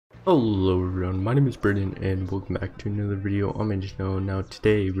Hello everyone, my name is Braden and welcome back to another video on my channel. Now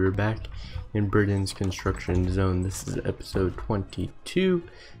today we're back in Braden's construction zone. This is episode 22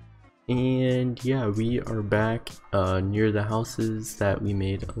 and yeah, we are back near the houses that we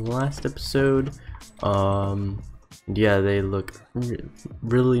made last episode. Yeah, they look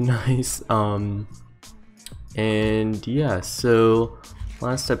really nice. And yeah, so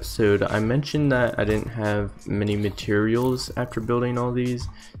last episode I mentioned that I didn't have many materials after building all these,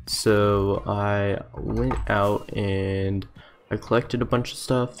 so I went out and I collected a bunch of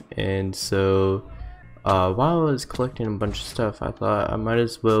stuff. And so while I was collecting a bunch of stuff, I thought I might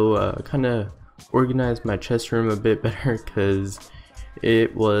as well kind of organize my chest room a bit better, because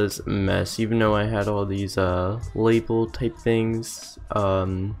it was a mess. Even though I had all these label type things,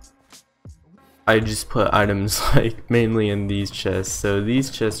 I just put items like mainly in these chests, so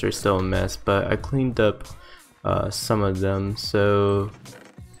these chests are still a mess, but I cleaned up some of them. So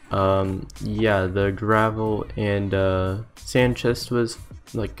yeah, the gravel and sand chest was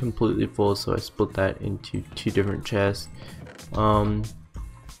like completely full, so I split that into two different chests.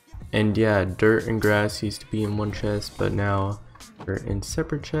 And yeah, dirt and grass used to be in one chest, but now they're in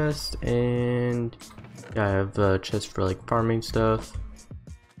separate chests. And yeah, I have a chest for like farming stuff.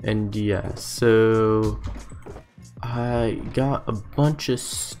 And yeah, so I got a bunch of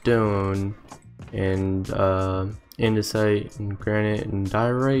stone and andesite and granite and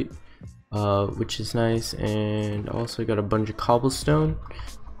diorite, which is nice, and also got a bunch of cobblestone,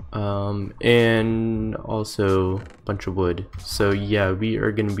 and also a bunch of wood. So yeah, we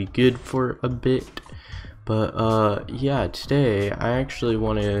are gonna be good for a bit. But yeah, today I actually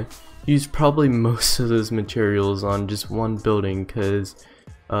want to use probably most of those materials on just one building, because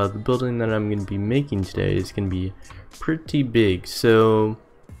the building that I'm going to be making today is going to be pretty big. So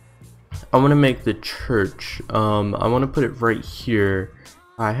I want to make the church. I want to put it right here.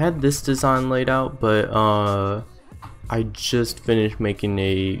 I had this design laid out, but I just finished making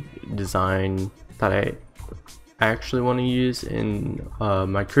a design that I actually want to use in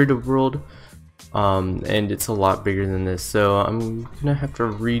my creative world, and it's a lot bigger than this, so I'm gonna have to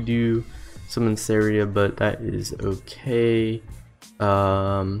redo some in this area, but that is okay.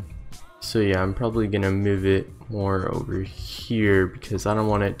 So yeah, I'm probably gonna move it more over here because I don't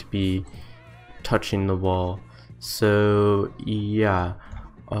want it to be touching the wall. So yeah,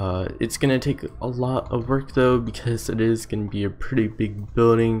 it's gonna take a lot of work though, because it is gonna be a pretty big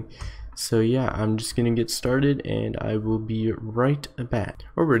building. So yeah, I'm just gonna get started and I will be right back.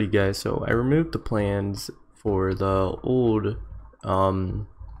 Alrighty guys, so I removed the plans for the old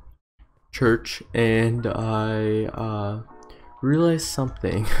church, and I realized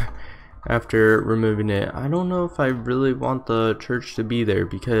something after removing it. I don't know if I really want the church to be there,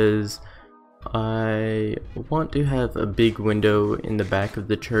 because I want to have a big window in the back of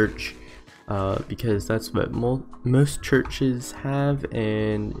the church, because that's what most churches have,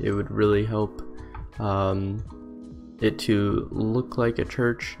 and it would really help it to look like a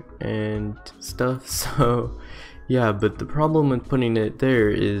church and stuff. So yeah, but the problem with putting it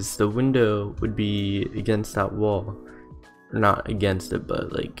there is the window would be against that wall. Not against it,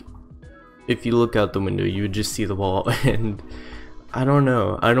 but like if you look out the window you would just see the wall. And I don't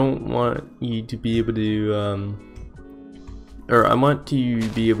know, I don't want you to be able to or I want to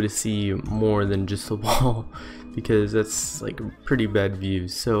be able to see more than just the wall, because that's like a pretty bad view.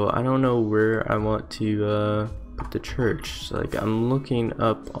 So I don't know where I want to put the church. So, like, I'm looking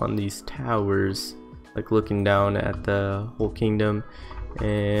up on these towers, like looking down at the whole kingdom,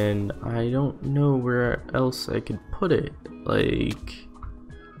 and I don't know where else I could put it. Like,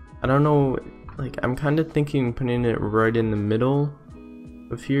 I don't know, like I'm kind of thinking putting it right in the middle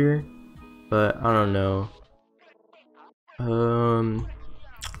of here, but I don't know.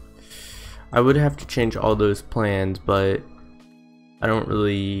 I would have to change all those plans, but I don't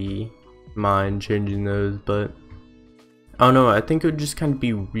really mind changing those. But I don't know, I think it would just kind of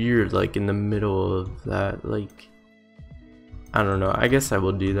be weird, like in the middle of that. Like, I don't know, I guess I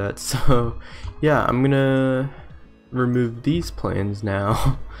will do that. So yeah, I'm gonna remove these plans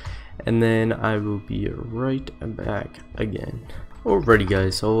now and then I will be right back again. Alrighty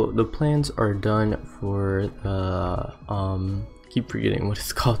guys, so the plans are done for the keep forgetting what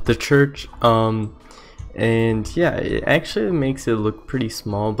it's called, the church. And yeah, it actually makes it look pretty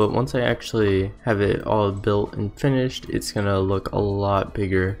small, but once I actually have it all built and finished, it's gonna look a lot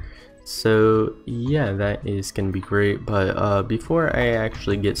bigger. So yeah, that is gonna be great. But before I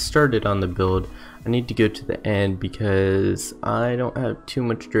actually get started on the build, I need to go to the end, because I don't have too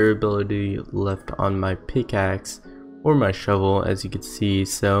much durability left on my pickaxe or my shovel, as you can see.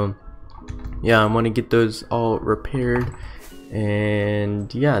 So yeah, I want to get those all repaired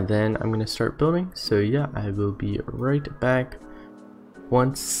And yeah, then I'm gonna start building. So yeah, I will be right back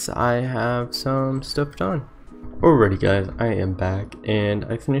once I have some stuff done. Alrighty guys, I am back and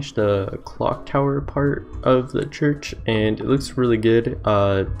I finished the clock tower part of the church and it looks really good.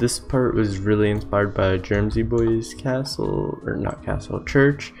 This part was really inspired by Jermsy Boy's castle, or not castle,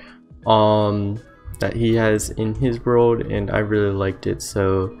 church that he has in his world, and I really liked it.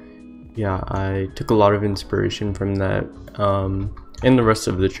 So yeah, I took a lot of inspiration from that and the rest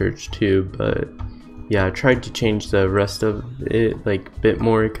of the church too, but yeah, I tried to change the rest of it like a bit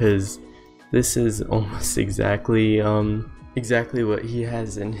more because this is almost exactly what he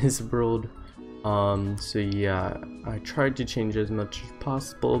has in his world. So yeah, I tried to change as much as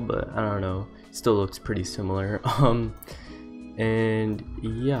possible, but I don't know, still looks pretty similar. And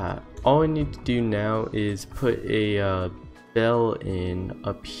yeah, all I need to do now is put a bell in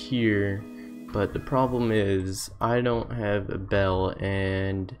up here, but the problem is I don't have a bell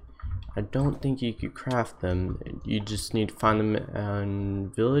and I don't think you could craft them. You just need to find them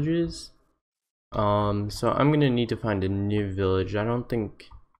in villages. So I'm gonna need to find a new village. I don't think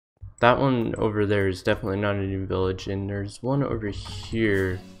that one over there is definitely not a new village, and there's one over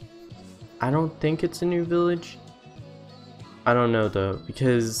here. I don't think it's a new village. I don't know though,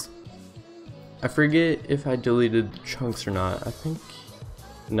 because I forget if I deleted the chunks or not. I think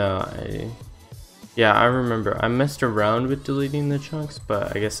no, yeah, I remember I messed around with deleting the chunks,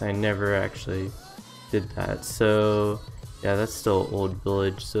 but I guess I never actually did that. So yeah, that's still an old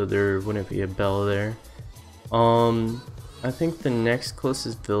village, so there wouldn't be a bell there. I think the next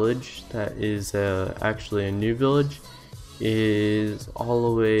closest village that is actually a new village is all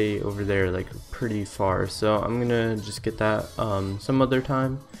the way over there, like pretty far. So I'm gonna just get that some other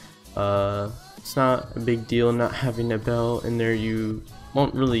time. It's not a big deal not having a bell in there. You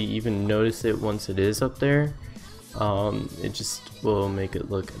won't really even notice it once it is up there. It just will make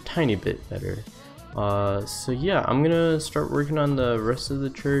it look a tiny bit better. So yeah, I'm gonna start working on the rest of the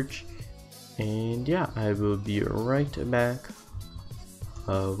church, and yeah, I will be right back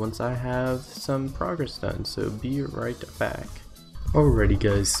once I have some progress done. So be right back. Alrighty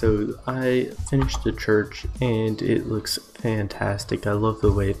guys, so I finished the church and it looks fantastic. I love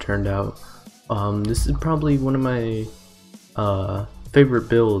the way it turned out. This is probably one of my favorite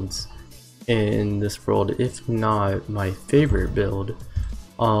builds in this world, if not my favorite build.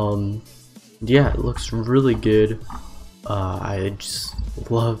 Yeah, it looks really good. I just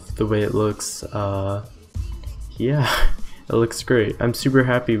love the way it looks. Yeah, it looks great. I'm super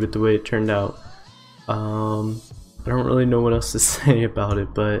happy with the way it turned out. I don't really know what else to say about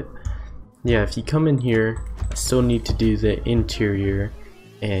it, but yeah, if you come in here, I still need to do the interior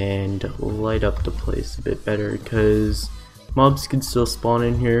and light up the place a bit better because mobs can still spawn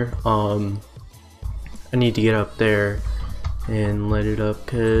in here. I need to get up there and light it up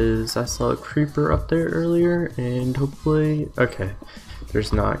because I saw a creeper up there earlier, and hopefully, okay,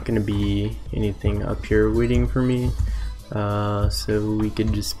 there's not gonna be anything up here waiting for me, so we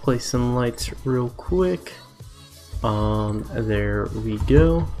could just place some lights real quick. There we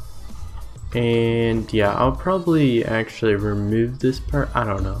go. And yeah, I'll probably actually remove this part, I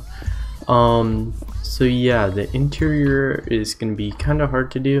don't know. So yeah, the interior is gonna be kind of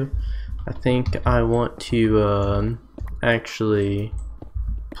hard to do. I think I want to actually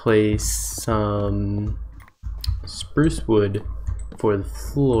place some spruce wood for the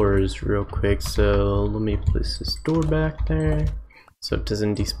floors real quick. So let me place this door back there so it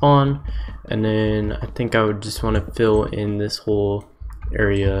doesn't despawn, and then I think I would just want to fill in this whole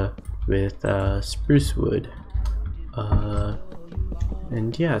area with spruce wood.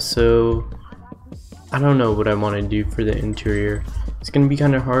 And yeah, so I don't know what I want to do for the interior. It's gonna be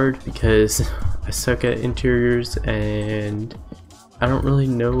kind of hard because I suck at interiors and I don't really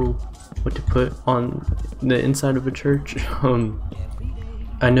know what to put on the inside of a church.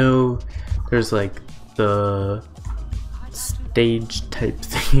 I know there's like the stage type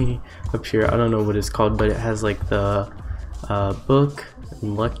thing up here, I don't know what it's called, but it has like the book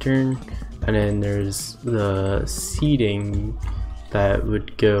and lectern, and then there's the seating that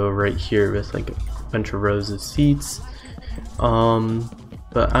would go right here with like a bunch of rows of seats.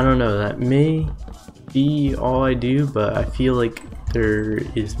 But I don't know, that may be all I do, but I feel like there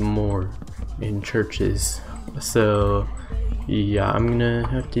is more in churches. So yeah, I'm gonna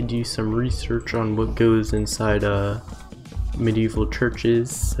have to do some research on what goes inside medieval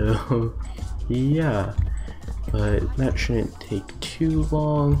churches. So yeah, but that shouldn't take too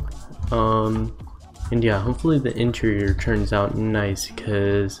long. And yeah, hopefully the interior turns out nice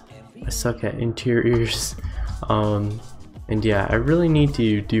because I suck at interiors. And yeah, I really need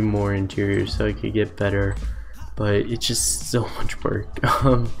to do more interiors so I could get better. but it's just so much work.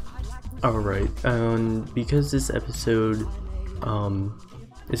 Alright, because this episode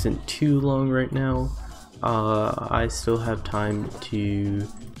isn't too long right now, I still have time to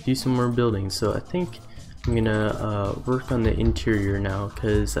do some more building, so I think I'm gonna work on the interior now,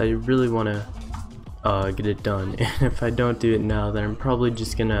 because I really want to get it done. And if I don't do it now, then I'm probably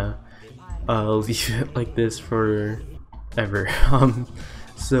just gonna leave it like this forever.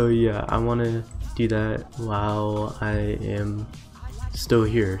 So yeah, I want to do that while I am still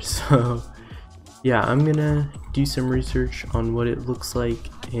here. So yeah, I'm gonna do some research on what it looks like,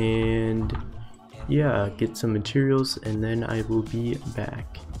 and yeah, get some materials, and then I will be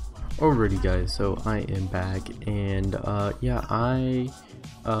back. Alrighty guys, so I am back, and yeah, I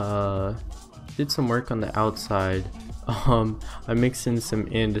did some work on the outside. I mixed in some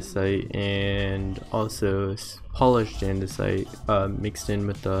andesite and also polished andesite mixed in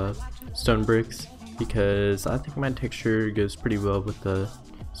with the stone bricks, because I think my texture goes pretty well with the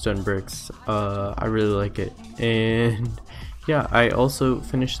stone bricks. I really like it. And yeah, I also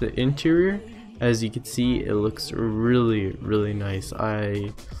finished the interior. As you can see, it looks really nice.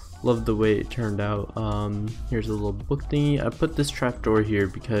 I love the way it turned out. Here's a little book thingy. I put this trapdoor here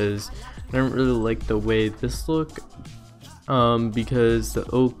because I don't really like the way this look, because the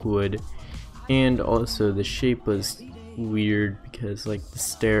oak wood, and also the shape was weird because like the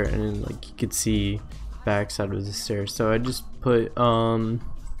stair, and then like you could see backside of the stair, so I just put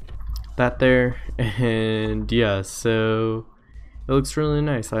that there. And yeah, so it looks really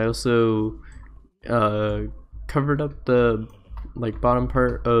nice. I also covered up the like bottom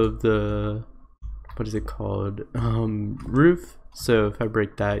part of the, what is it called, roof. So if I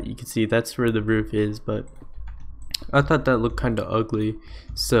break that, you can see that's where the roof is, but I thought that looked kind of ugly,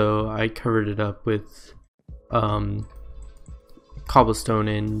 so I covered it up with cobblestone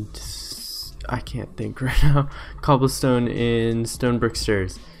and I can't think right now, cobblestone and stone brick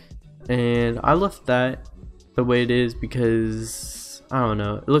stairs. And I left that the way it is because I don't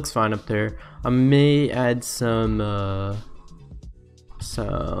know, it looks fine up there. I may add some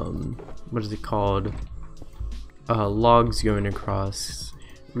what is it called, logs going across.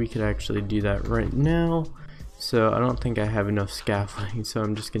 We could actually do that right now. So I don't think I have enough scaffolding, so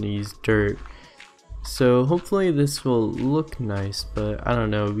I'm just gonna use dirt. So hopefully this will look nice, but I don't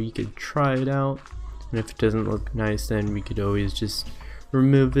know, we could try it out, and if it doesn't look nice, then we could always just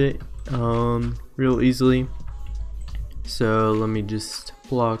remove it real easily. So let me just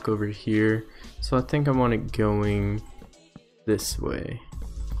block over here. So I think I want it going this way,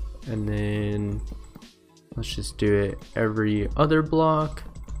 and then let's just do it every other block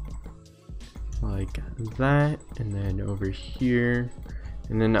like that, and then over here.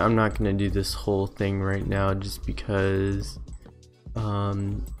 And then I'm not gonna do this whole thing right now just because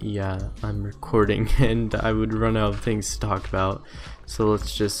yeah, I'm recording and I would run out of things to talk about. So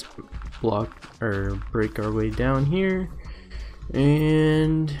let's just block or break our way down here,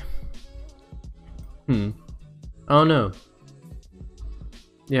 and I don't know.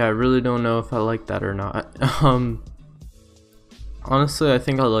 Yeah, I really don't know if I like that or not. Honestly, I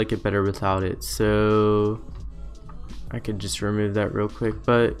think I like it better without it, so I could just remove that real quick.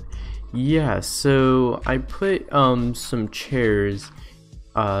 But yeah, so I put some chairs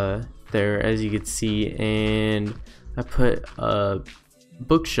there, as you can see, and I put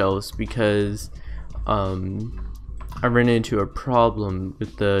bookshelves because I ran into a problem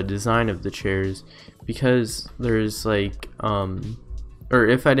with the design of the chairs, because there's like or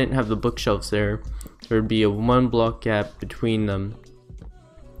if I didn't have the bookshelves there, there'd be a 1 block gap between them,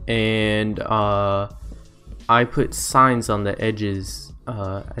 and I put signs on the edges.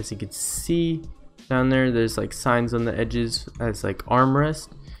 As you can see down there, there's like signs on the edges as like armrest.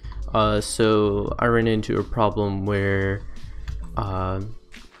 So I ran into a problem where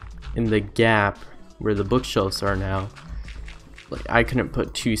in the gap where the bookshelves are now, like I couldn't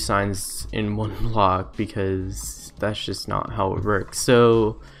put 2 signs in 1 block because that's just not how it works.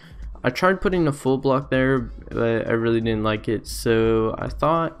 So I tried putting a full block there, but I really didn't like it, so I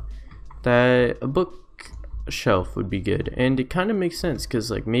thought that a bookshelf would be good. And it kind of makes sense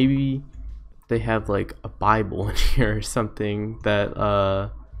because like maybe they have like a Bible in here or something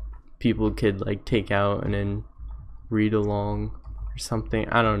that people could like take out and then read along or something.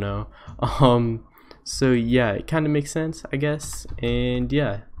 I don't know. So yeah, it kind of makes sense, I guess. And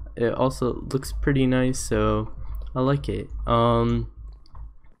yeah, it also looks pretty nice, so I like it.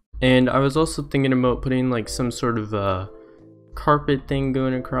 And I was also thinking about putting like some sort of carpet thing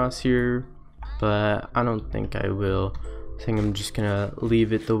going across here, but I don't think I will. I think I'm just gonna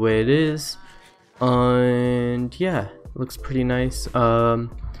leave it the way it is. And yeah, looks pretty nice.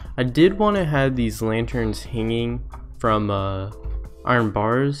 I did want to have these lanterns hanging from iron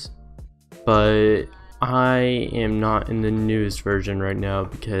bars, but I am not in the newest version right now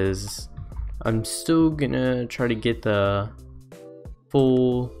because I'm still gonna try to get the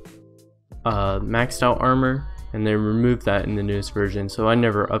full maxed out armor and then remove that in the newest version, so I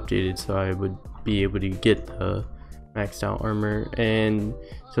never updated so I would be able to get the maxed out armor. And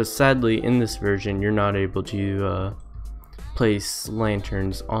so sadly in this version you're not able to place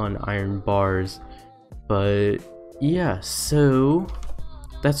lanterns on iron bars. But yeah, so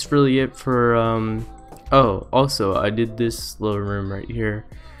that's really it for oh, also I did this little room right here.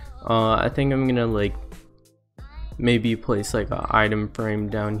 I think I'm gonna like maybe place like an item frame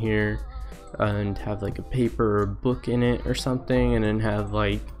down here and have like a paper or a book in it or something, and then have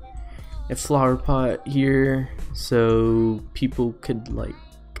like a flower pot here so people could like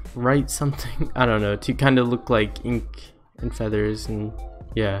write something. I don't know, to kind of look like ink and feathers. And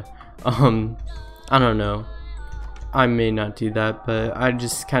yeah, I don't know, I may not do that, but I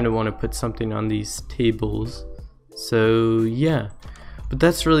just kind of want to put something on these tables. So yeah, but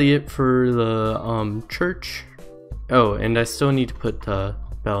that's really it for the church. Oh, and I still need to put the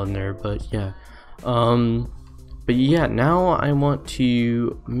bell in there, but yeah. But yeah, now I want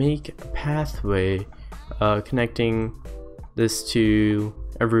to make a pathway connecting this to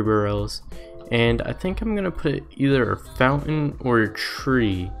everywhere else, and I think I'm gonna put either a fountain or a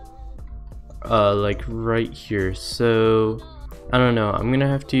tree like right here. So I don't know, I'm gonna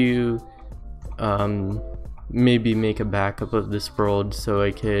have to maybe make a backup of this world so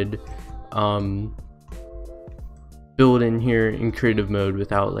I could build in here in creative mode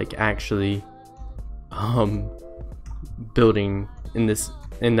without like actually building in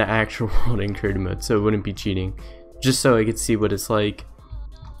the actual world in creative mode, so it wouldn't be cheating, just so I could see what it's like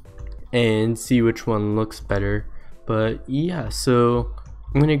and see which one looks better. But yeah, so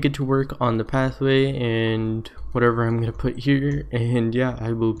I'm gonna get to work on the pathway and whatever I'm gonna put here, and yeah,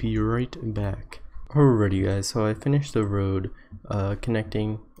 I will be right back. Alrighty guys, so I finished the road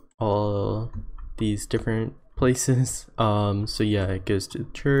connecting all these different places. So yeah, it goes to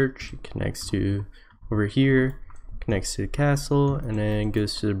the church, it connects to over here, connects to the castle, and then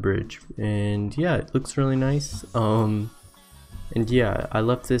goes to the bridge. And yeah, it looks really nice. And yeah, I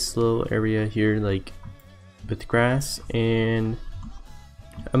left this little area here like with grass, and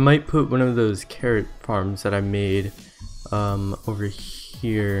I might put one of those carrot farms that I made over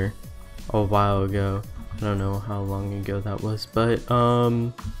here a while ago. I don't know how long ago that was, but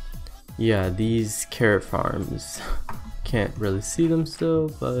yeah, these carrot farms, can't really see them still,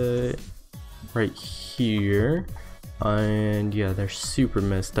 but right here. And yeah, they're super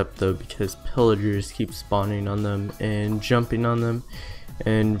messed up though because pillagers keep spawning on them and jumping on them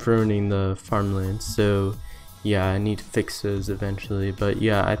and ruining the farmland. So yeah, I need to fix those eventually. But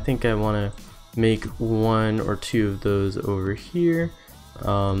yeah, I think I want to make one or two of those over here.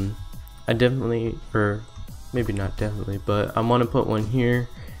 I definitely, or maybe not definitely, but I want to put one here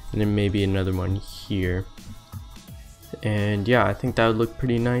and then maybe another one here. And yeah, I think that would look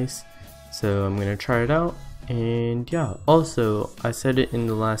pretty nice, so I'm gonna try it out. And yeah, also I said it in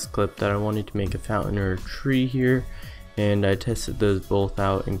the last clip that I wanted to make a fountain or a tree here, and I tested those both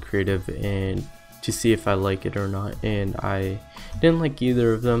out in creative and to see if I like it or not, and I didn't like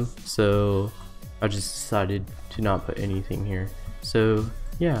either of them, so I just decided to not put anything here. So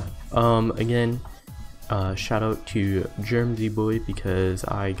yeah, again, shout out to Germzy Boy because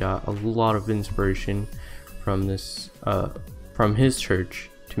I got a lot of inspiration from this from his church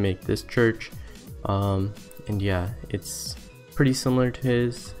to make this church. And yeah, it's pretty similar to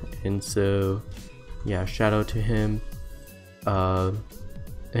his, and so yeah, shout out to him.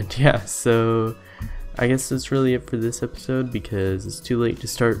 And yeah, so I guess that's really it for this episode because it's too late to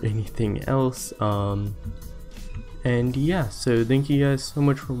start anything else. And yeah, so thank you guys so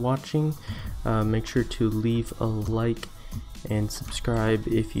much for watching. Make sure to leave a like and subscribe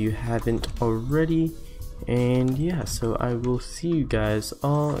if you haven't already. And yeah, so I will see you guys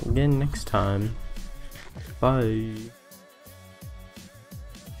all again next time. Bye.